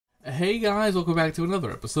Hey guys, welcome back to another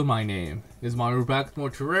episode. My name is Mabi. We're back with more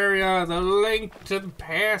Terraria, the link to the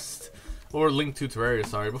past, or link to Terraria,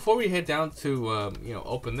 sorry. Before we head down to,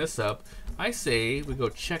 open this up, I say we go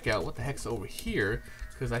check out what the heck's over here,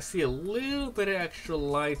 because I see a little bit of extra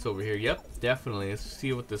lights over here. Yep, definitely. Let's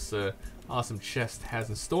see what this awesome chest has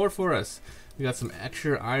in store for us. We got some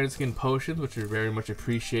extra iron skin potions, which are very much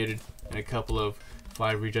appreciated, and a couple of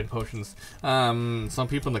 5 regen potions. Some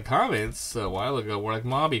people in the comments a while ago were like,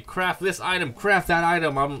 Mabi, craft this item, craft that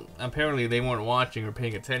item. Apparently they weren't watching or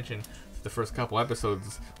paying attention to the first couple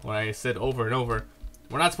episodes when I said over and over,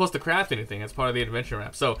 we're not supposed to craft anything. That's part of the adventure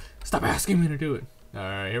map. So stop asking me to do it.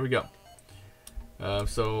 Alright, here we go.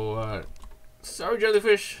 Sorry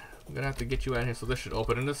jellyfish, I'm gonna have to get you out here. So this should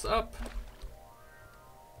open this up.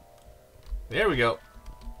 There we go.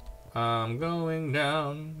 I'm going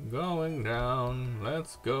down,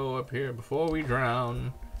 let's go up here before we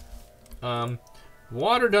drown.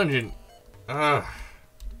 Water dungeon. I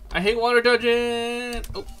hate water dungeon.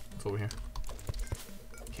 Oh, it's over here.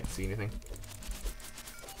 Can't see anything.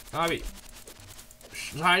 Mabi,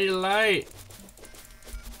 shine your light.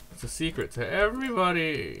 It's a secret to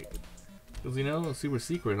everybody. Because you know, super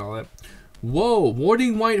secret and all that. Whoa,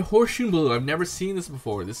 warding white horseshoe blue. I've never seen this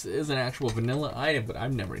before. This is an actual vanilla item, but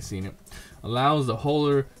I've never seen it. Allows the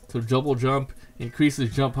holder to double jump,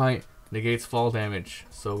 increases jump height, negates fall damage.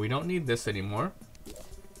 So we don't need this anymore.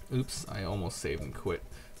 Oops, I almost saved and quit.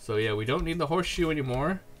 So yeah, we don't need the horseshoe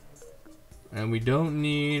anymore. And we don't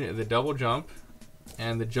need the double jump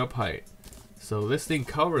and the jump height. So this thing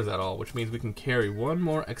covers that all, which means we can carry one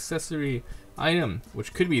more accessory item,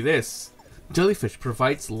 which could be this. Jellyfish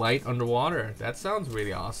provides light underwater. That sounds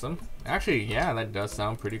really awesome. Actually, yeah, that does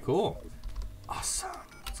sound pretty cool. Awesome.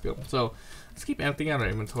 Let's go. So, let's keep emptying out our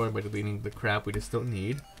inventory by deleting the crap we just don't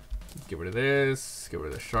need. Get rid of this. Get rid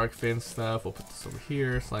of the shark fin stuff. We'll put this over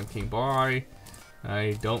here. Slime King Bye.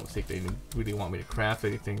 I don't think they really want me to craft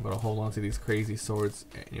anything, but I'll hold on to these crazy swords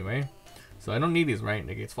anyway. So I don't need these, right?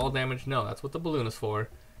 Negates fall damage. No, that's what the balloon is for.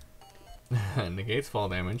 Negates fall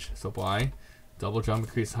damage. So bye. Double jump,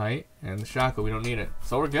 increase height, and the shackle, we don't need it.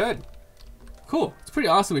 So we're good. Cool. It's pretty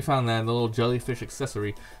awesome we found that, the little jellyfish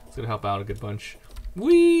accessory. It's gonna help out a good bunch.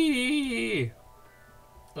 Whee!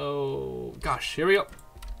 Oh, gosh, here we go.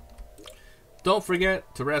 Don't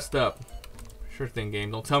forget to rest up. Sure thing, game.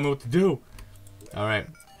 Don't tell me what to do. Alright.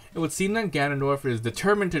 It would seem that Ganondorf is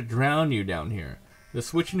determined to drown you down here. The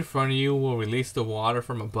switch in front of you will release the water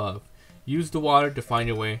from above. Use the water to find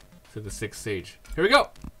your way to the 6th stage. Here we go!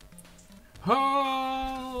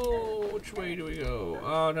 Oh, which way do we go?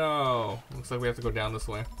 Oh no, looks like we have to go down this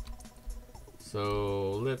way.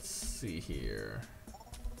 So let's see here.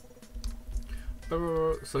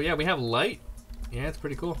 So yeah, we have light. Yeah, it's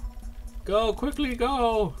pretty cool. Go quickly,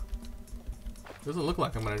 go. Doesn't look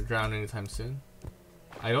like I'm gonna drown anytime soon.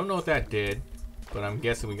 I don't know what that did, but I'm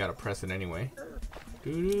guessing we gotta press it anyway.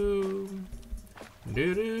 Doo doo,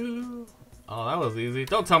 doo doo. Oh, that was easy.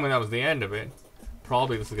 Don't tell me that was the end of it.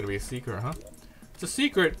 Probably this is gonna be a secret, huh? It's a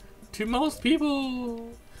secret to most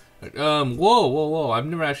people. Whoa! I've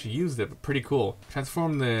never actually used it, but pretty cool.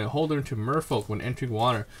 Transform the holder into merfolk when entering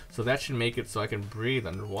water, so that should make it so I can breathe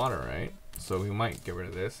underwater, right? So we might get rid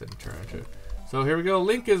of this and turn into. So here we go.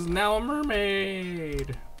 Link is now a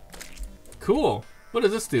mermaid. Cool. What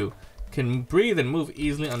does this do? Can breathe and move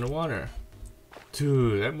easily underwater.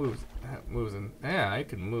 Dude, that moves. Yeah, I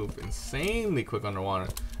can move insanely quick underwater.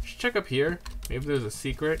 Let's check up here. Maybe there's a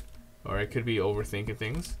secret, or I could be overthinking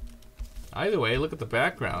things. Either way, look at the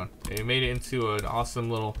background. They made it into an awesome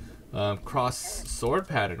little cross sword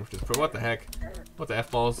pattern, which is what the heck? What the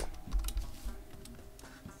F balls?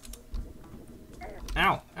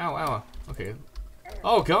 Ow! Ow! Ow! Okay.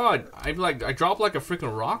 Oh God! I dropped like a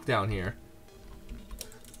freaking rock down here.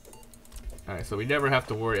 All right, so we never have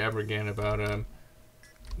to worry ever again about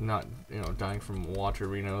not dying from water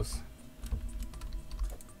rhinos.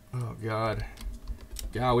 Oh God.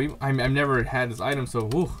 Yeah, I've never had this item, so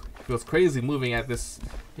whew, it feels crazy moving at this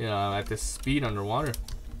at this speed underwater.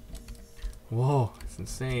 Whoa, it's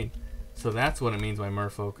insane. So that's what it means by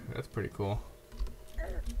merfolk. That's pretty cool.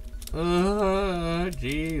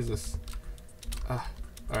 Jesus.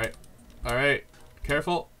 Alright.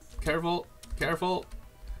 Careful.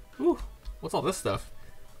 Whew. What's all this stuff?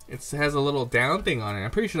 It has a little down thing on it.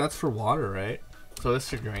 I'm pretty sure that's for water, right? So this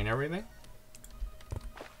should drain everything.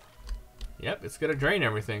 Yep, it's gonna drain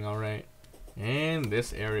everything, alright. And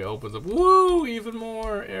this area opens up. Woo! Even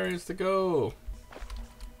more areas to go.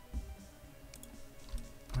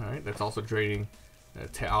 Alright, that's also draining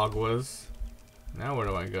Aguas. Now where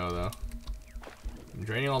do I go, though? I'm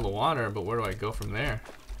draining all the water, but where do I go from there?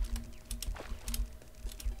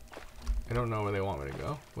 I don't know where they want me to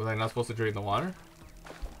go. Was I not supposed to drain the water?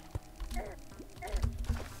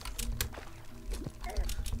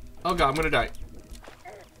 Oh god, I'm gonna die.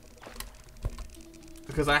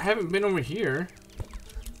 Because I haven't been over here.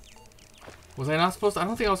 Was I not supposed to? I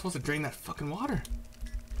don't think I was supposed to drain that fucking water.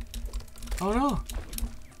 Oh no.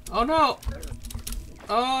 Oh no.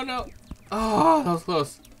 Oh no. Oh, that was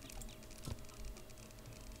close.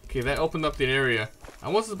 Okay, that opened up the area. I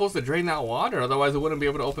wasn't supposed to drain that water, otherwise I wouldn't be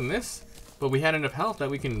able to open this. But we had enough health that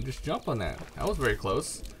we can just jump on that. That was very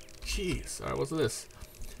close. Jeez. Alright, what's this?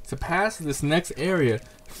 To pass this next area,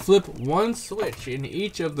 flip one switch in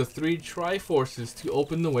each of the 3 Triforces to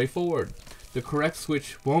open the way forward. The correct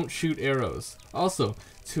switch won't shoot arrows. Also,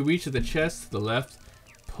 to reach the chest to the left,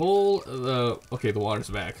 pull the... Okay, the water's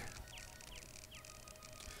back.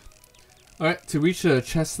 Alright, to reach the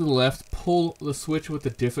chest to the left, pull the switch with a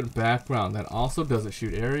different background that also doesn't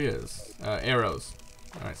shoot arrows.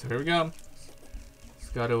 Alright, so here we go.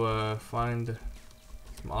 Just gotta find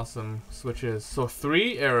some awesome switches. So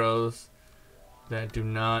 3 arrows that do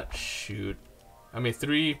not shoot.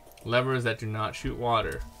 3 levers that do not shoot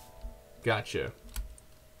water. Gotcha.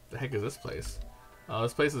 The heck is this place? Oh,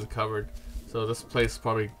 this place is covered. So this place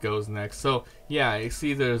probably goes next. So yeah, you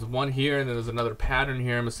see there's one here and then there's another pattern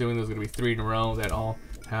here. I'm assuming there's gonna be 3 in a row that all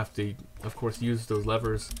have to, of course, use those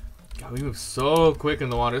levers. God, we move so quick in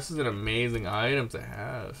the water. This is an amazing item to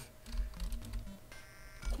have.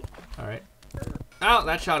 Alright. Oh,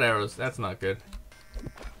 that shot arrows. That's not good.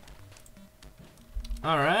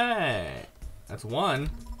 Alright. That's 1.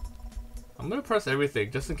 I'm gonna press everything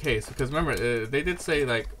just in case, because remember, they did say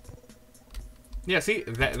like... Yeah, see,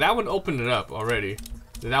 that one opened it up already.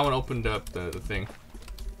 That one opened up the thing.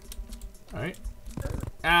 Alright.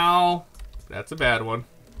 Ow! That's a bad one.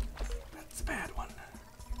 That's a bad one.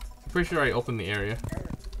 I'm pretty sure I opened the area.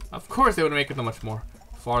 Of course they would make it a much more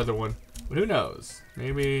farther one. But who knows?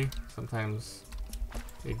 Maybe sometimes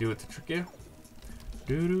they do it to trick you.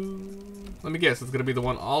 Doo-doo. Let me guess, it's gonna be the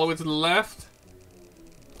one all the way to the left?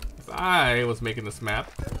 If I was making this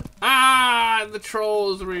map. Ah, the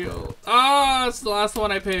troll is real. Ah, it's the last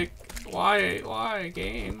one I picked. Why,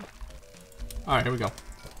 game? Alright, here we go.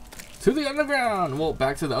 To the underground. Well,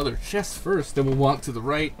 back to the other chest first, then we'll walk to the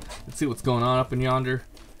right. Let's see what's going on up in yonder.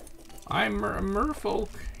 I'm merfolk.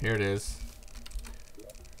 Here it is.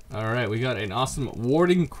 Alright, we got an awesome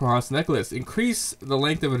warding cross necklace. Increase the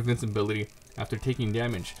length of invincibility after taking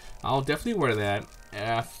damage. I'll definitely wear that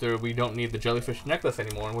after we don't need the jellyfish necklace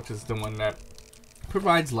anymore, which is the one that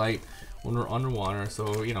provides light when we're underwater.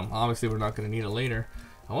 So, you know, obviously we're not going to need it later.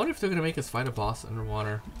 I wonder if they're going to make us fight a boss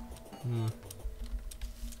underwater.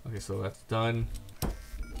 Okay, so that's done.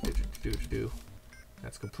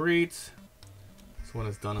 That's complete. This one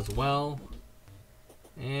is done as well.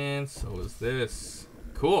 And so is this.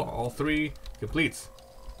 Cool, all 3 completes.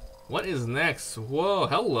 What is next? Whoa,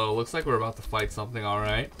 hello. Looks like we're about to fight something,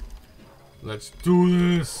 alright. Let's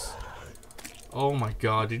do this. Oh my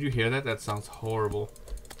god, did you hear that? That sounds horrible.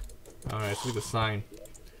 Alright, let's read the sign.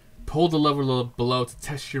 Pull the lever below to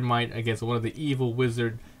test your might against one of the evil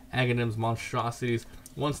wizard Aghanim's monstrosities.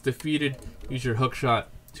 Once defeated, use your hook shot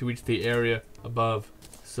to reach the area above.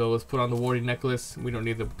 So let's put on the warding necklace. We don't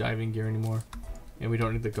need the diving gear anymore. And we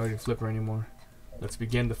don't need the guardian flipper anymore. Let's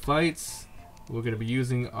begin the fights. We're going to be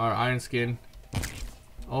using our iron skin.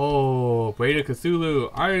 Oh, Braid of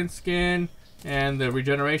Cthulhu, iron skin, and the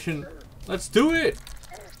regeneration. Let's do it!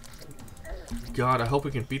 God, I hope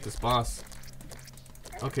we can beat this boss.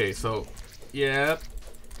 Okay, so, yeah,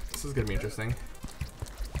 this is gonna be interesting.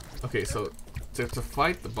 Okay, so to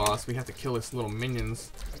fight the boss, we have to kill his little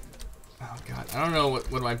minions. Oh god, I don't know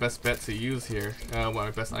what my best bet to use here, what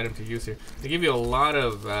my best item to use here. They give you a lot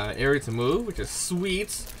of area to move, which is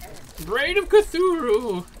sweet. Braid of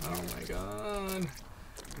Cthulhu! Oh my god.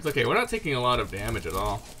 It's okay, we're not taking a lot of damage at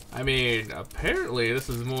all. I mean, apparently this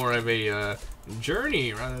is more of a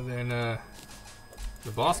journey rather than the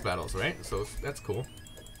boss battles, right? So that's cool.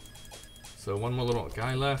 So one more little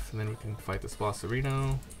guy left, and then we can fight this boss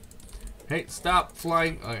arena. Hey, stop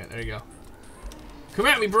flying. Okay, there you go. Come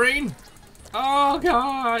at me, brain! Oh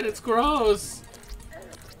god, it's gross.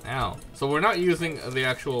 Ow. So we're not using the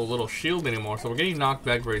actual little shield anymore, so we're getting knocked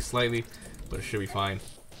back very slightly, but it should be fine.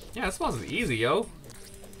 Yeah, this boss is easy, yo.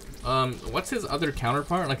 What's his other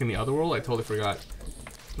counterpart, like in the other world? I totally forgot.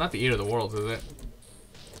 Not the Eater of the Worlds, is it?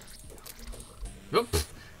 Oop.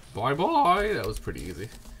 Bye-bye. That was pretty easy.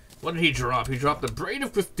 What did he drop? He dropped the Braid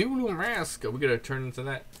of Cthulhu mask. Are we gonna turn into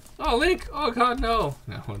that? Oh, Link! Oh god, no!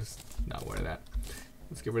 No, I'll just not wear that.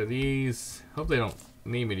 Let's get rid of these. Hope they don't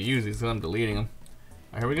need me to use these, because I'm deleting them.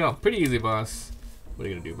 Alright, here we go. Pretty easy, boss. What are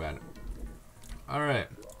you gonna do about it? Alright.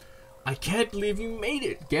 I can't believe you made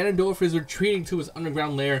it! Ganondorf is retreating to his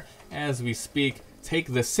underground lair as we speak.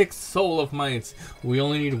 Take the 6th soul of might. We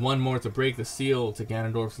only need one more to break the seal to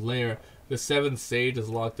Ganondorf's lair. The 7th sage is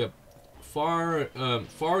locked up far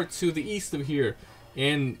to the east of here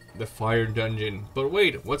in the fire dungeon. But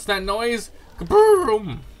wait, what's that noise?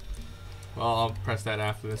 Kaboom! Well, I'll press that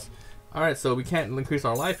after this. Alright, so we can't increase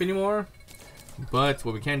our life anymore. But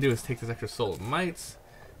what we can do is take this extra soul of might.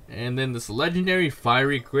 And then this legendary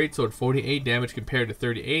fiery greatsword, 48 damage compared to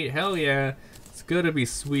 38. Hell yeah, it's gonna be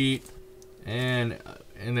sweet. And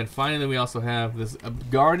then finally we also have this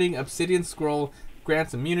guarding obsidian scroll,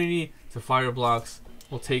 grants immunity to fire blocks.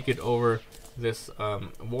 We'll take it over this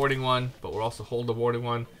warding one, but we'll also hold the warding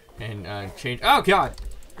one and change. Oh god,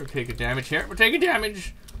 we're taking damage here. We're taking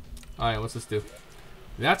damage. All right, what's this do?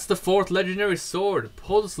 That's the 4th legendary sword.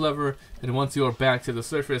 Pull this lever, and once you are back to the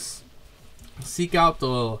surface, seek out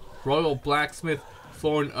the royal blacksmith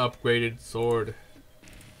for an upgraded sword.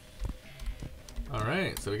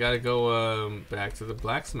 Alright, so we gotta go back to the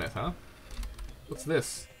blacksmith, huh? What's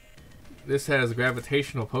this? This has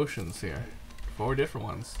gravitational potions here. 4 different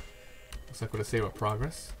ones. Looks like we're gonna save our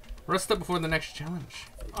progress. Rest up before the next challenge.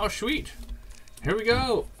 Oh, sweet. Here we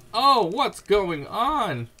go. Oh, what's going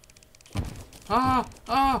on? Oh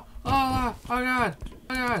god. Oh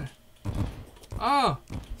god. Oh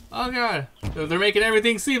god. They're making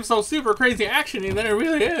everything seem so super crazy actiony than it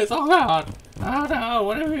really is. Oh god. Oh no,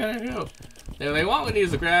 what are we gonna do? They want me to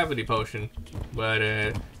use a gravity potion, but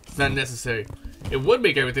it's not necessary. It would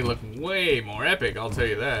make everything look way more epic, I'll tell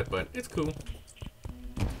you that, but it's cool.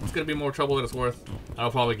 It's gonna be more trouble than it's worth.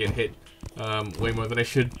 I'll probably get hit way more than I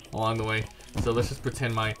should along the way. So let's just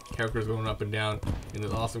pretend my character's going up and down in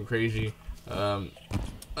this awesome, crazy battle.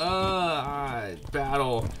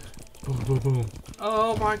 Boom, boom, boom.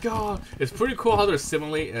 Oh my god! It's pretty cool how they're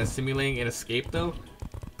simulating an escape, though.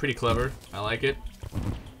 Pretty clever. I like it.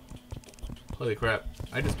 Holy crap.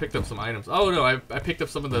 I just picked up some items. Oh no, I picked up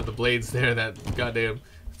some of the blades there. That goddamn,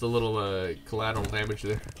 it's a little collateral damage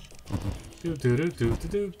there.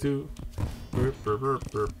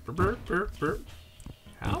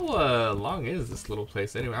 How long is this little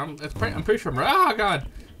place anyway? I'm pretty sure oh god!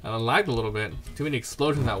 I lagged a little bit. Too many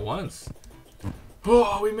explosions at once.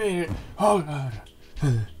 Oh, we made it! Oh god!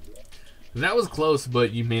 That was close,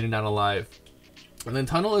 but you made it out alive. And the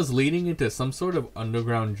tunnel is leading into some sort of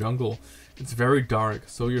underground jungle. It's very dark,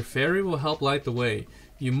 so your fairy will help light the way.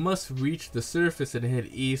 You must reach the surface and head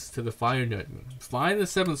east to the fire dungeon. Find the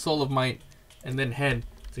 7th soul of might, and then head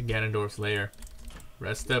to Ganondorf's lair.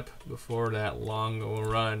 Rest up before that long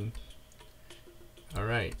run.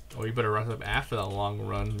 Alright. Oh, you better rest up after that long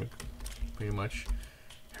run, pretty much.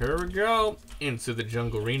 Here we go! Into the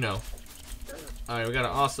jungle Reno. Alright, we got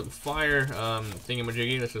an awesome fire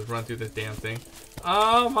thingamajiggy. Let's just run through this damn thing.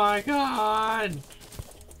 Oh my god!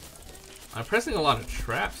 I'm pressing a lot of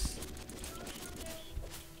traps.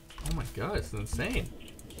 Oh my god, it's insane.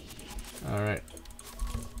 Alright.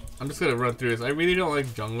 I'm just gonna run through this. I really don't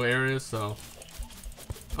like jungle areas, so...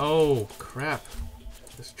 Oh, crap.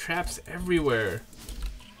 There's traps everywhere.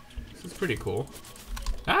 This is pretty cool.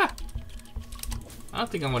 Ah! I don't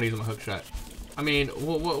think I want to use my hookshot. I mean,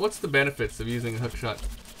 what's the benefits of using a hookshot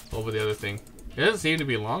over the other thing? It doesn't seem to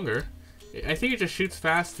be longer. I think it just shoots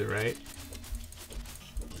faster, right?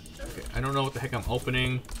 Okay, I don't know what the heck I'm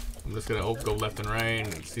opening. I'm just gonna go left and right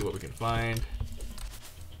and see what we can find.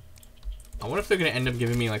 I wonder if they're gonna end up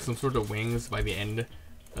giving me like some sort of wings by the end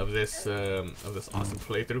of this awesome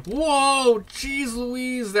playthrough. Whoa, jeez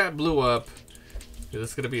Louise, that blew up. Is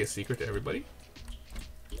this gonna be a secret to everybody?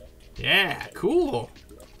 Yeah, cool.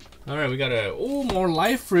 All right, we got more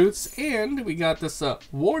life fruits, and we got this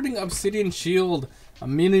warding obsidian shield,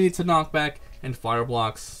 immunity to knockback, and fire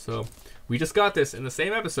blocks. So we just got this in the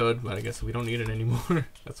same episode, but I guess we don't need it anymore.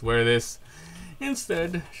 Let's wear this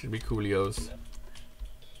instead. Should be coolios.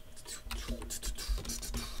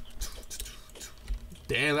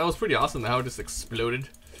 Damn, that was pretty awesome how it just exploded.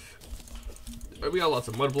 We got lots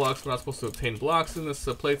of mud blocks. We're not supposed to obtain blocks in this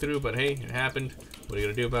playthrough, but hey, it happened. What are you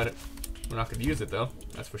gonna do about it? We're not gonna use it though.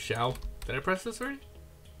 That's for show. Did I press this already?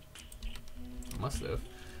 I must have.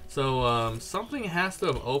 So something has to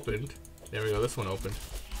have opened. There we go. This one opened.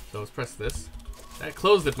 So let's press this. That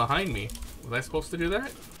closed it behind me. Was I supposed to do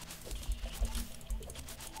that?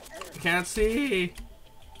 I can't see.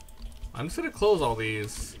 I'm just gonna close all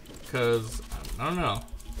these because I don't know.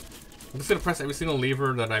 I'm just gonna press every single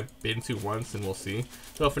lever that I've been to once and we'll see.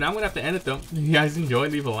 So for now I'm gonna have to end it though. If you guys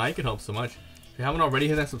enjoyed, leave a like, it helps so much. If you haven't already,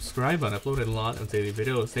 hit that subscribe button. I uploaded a lot of daily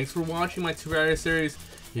videos. Thanks for watching my Terraria series.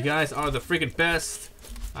 You guys are the freaking best.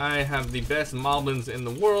 I have the best Moblins in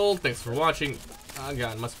the world. Thanks for watching. Oh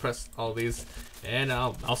god, must press all these. And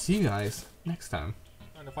I'll see you guys next time.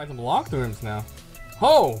 Trying to find some locked rooms now.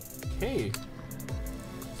 Oh! Hey!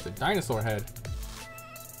 It's a dinosaur head.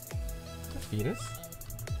 A fetus?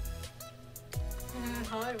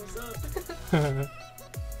 Hi, what's up?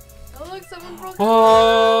 Oh look, someone broke.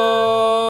 Oh!